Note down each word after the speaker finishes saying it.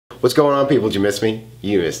What's going on, people? Did you miss me?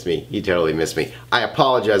 You missed me. You totally missed me. I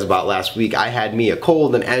apologize about last week. I had me a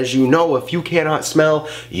cold, and as you know, if you cannot smell,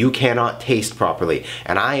 you cannot taste properly.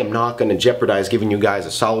 And I am not going to jeopardize giving you guys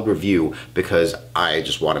a solid review because I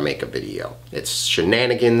just want to make a video. It's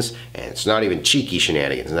shenanigans, and it's not even cheeky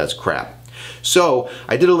shenanigans, and that's crap. So,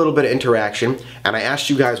 I did a little bit of interaction, and I asked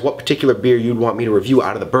you guys what particular beer you'd want me to review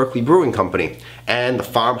out of the Berkley Brewing Company. And the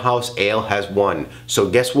Farmhouse Ale has won. So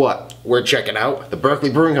guess what? We're checking out the Berkley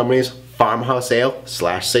Brewing Company's Farmhouse Ale /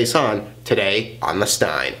 Saison today on the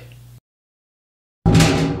Stein.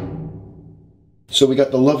 So we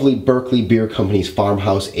got the lovely Berkley Beer Company's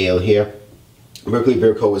Farmhouse Ale here. Berkley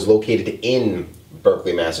Beer Co. is located in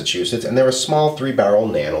Berkley, Massachusetts, and they're a small 3-barrel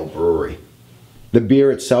nano brewery. The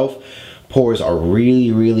beer itself pours a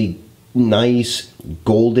really nice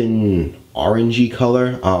golden orangey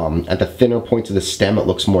color. At the thinner points of the stem it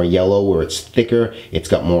looks more yellow. Where it's thicker, it's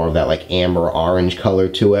got more of that like amber orange color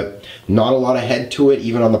to it. Not a lot of head to it.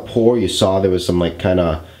 Even on the pour you saw there was some like kind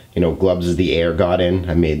of, you know, glubs as the air got in.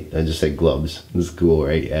 I just said glubs. This is cool,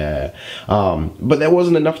 right? Yeah. But that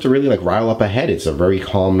wasn't enough to really like rile up a head. It's a very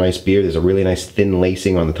calm, nice beer. There's a really nice thin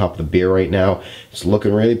lacing on the top of the beer right now. It's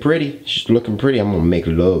looking really pretty. It's just looking pretty. I'm gonna make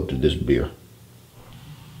love to this beer.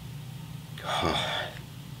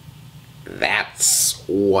 That's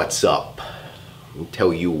what's up. I'll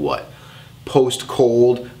tell you what. Post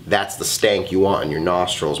cold, that's the stank you want in your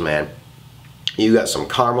nostrils, man. You got some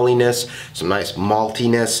carameliness, some nice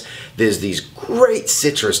maltiness. There's these great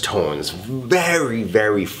citrus tones.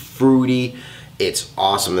 Very fruity. It's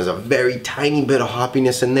awesome. There's a very tiny bit of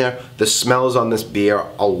hoppiness in there. The smells on this beer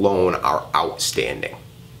alone are outstanding.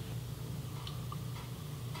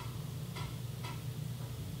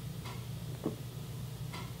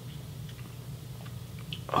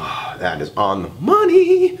 Oh, that is on the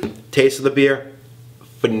money. Taste of the beer,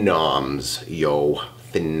 phenoms, yo.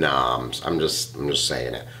 Phenoms. I'm just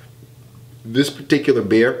saying it. This particular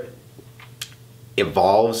beer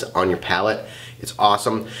evolves on your palate. It's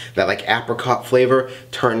awesome. That like apricot flavor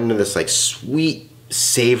turned into this like sweet,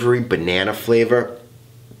 savory banana flavor.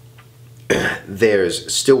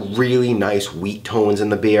 There's still really nice wheat tones in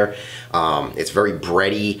the beer. It's very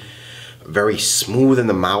bready, very smooth in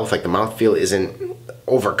the mouth. Like the mouthfeel isn't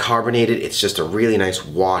over-carbonated. It's just a really nice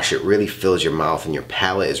wash. It really fills your mouth, and your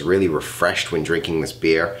palate is really refreshed when drinking this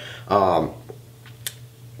beer. Tiny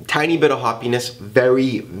bit of hoppiness,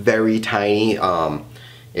 very tiny.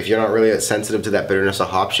 If you're not really sensitive to that bitterness of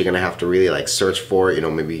hops, you're gonna have to really like search for it. You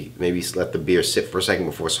know, maybe let the beer sit for a second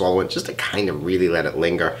before swallowing, just to kind of really let it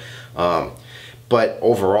linger. But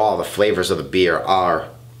overall, the flavors of the beer are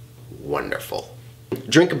wonderful.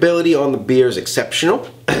 Drinkability on the beer is exceptional.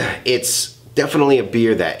 It's definitely a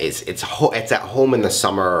beer that it's at home in the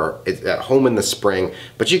summer, it's at home in the spring,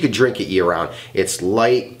 but you could drink it year-round. It's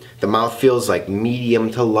light, the mouth feels like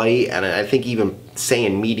medium to light, and I think even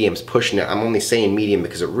saying medium's pushing it. I'm only saying medium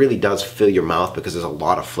because it really does fill your mouth because there's a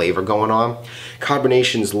lot of flavor going on.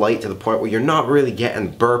 Carbonation's light to the point where you're not really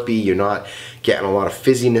getting burpy, you're not getting a lot of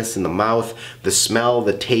fizziness in the mouth. The smell,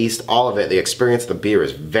 the taste, all of it, the experience of the beer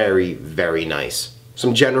is very nice.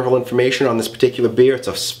 Some general information on this particular beer. It's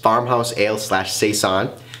a Farmhouse Ale / Saison.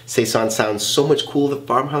 Saison sounds so much cooler than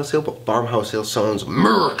Farmhouse Ale, but Farmhouse Ale sounds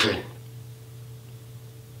American.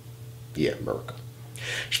 Yeah, American.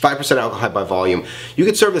 It's 5% alcohol by volume. You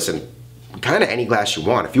could serve this in kind of any glass you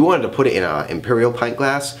want. If you wanted to put it in an imperial pint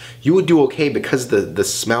glass, you would do okay because the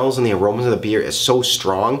smells and the aromas of the beer is so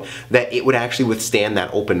strong that it would actually withstand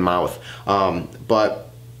that open mouth. But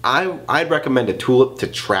I'd recommend a tulip to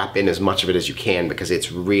trap in as much of it as you can because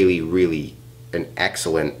it's really an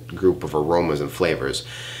excellent group of aromas and flavors.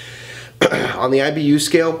 On the IBU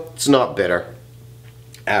scale, it's not bitter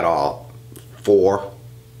at all. 4,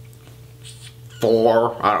 I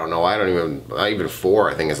don't know, not even 4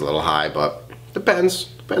 I think is a little high, but depends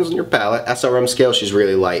on your palate. SRM scale, she's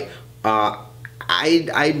really light.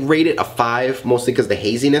 I'd rate it a 5, mostly because of the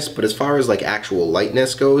haziness, but as far as like actual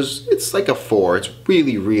lightness goes, it's like a 4. It's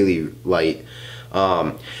really light.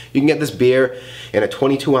 You can get this beer in a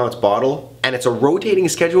 22-ounce bottle, and it's a rotating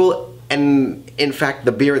schedule, and in fact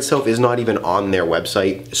the beer itself is not even on their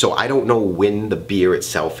website, so I don't know when the beer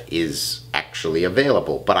itself is actually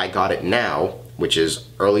available, but I got it now, which is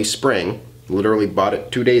early spring. Literally bought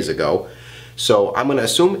it 2 days ago, so I'm gonna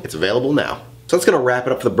assume it's available now. So that's going to wrap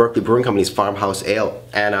it up for the Berkley Brewing Company's Farmhouse Ale.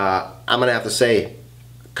 And I'm going to have to say,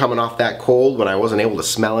 coming off that cold when I wasn't able to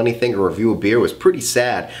smell anything or review a beer was pretty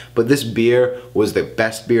sad. But this beer was the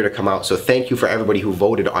best beer to come out. So thank you for everybody who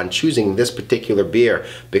voted on choosing this particular beer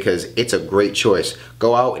because it's a great choice.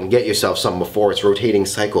 Go out and get yourself some before its rotating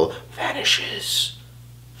cycle vanishes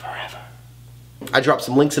forever. I dropped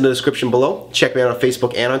some links in the description below. Check me out on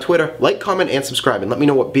Facebook and on Twitter. Like, comment, and subscribe, and let me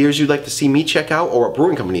know what beers you'd like to see me check out or what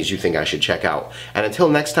brewing companies you think I should check out. And until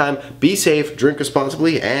next time, be safe, drink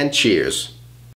responsibly, and cheers.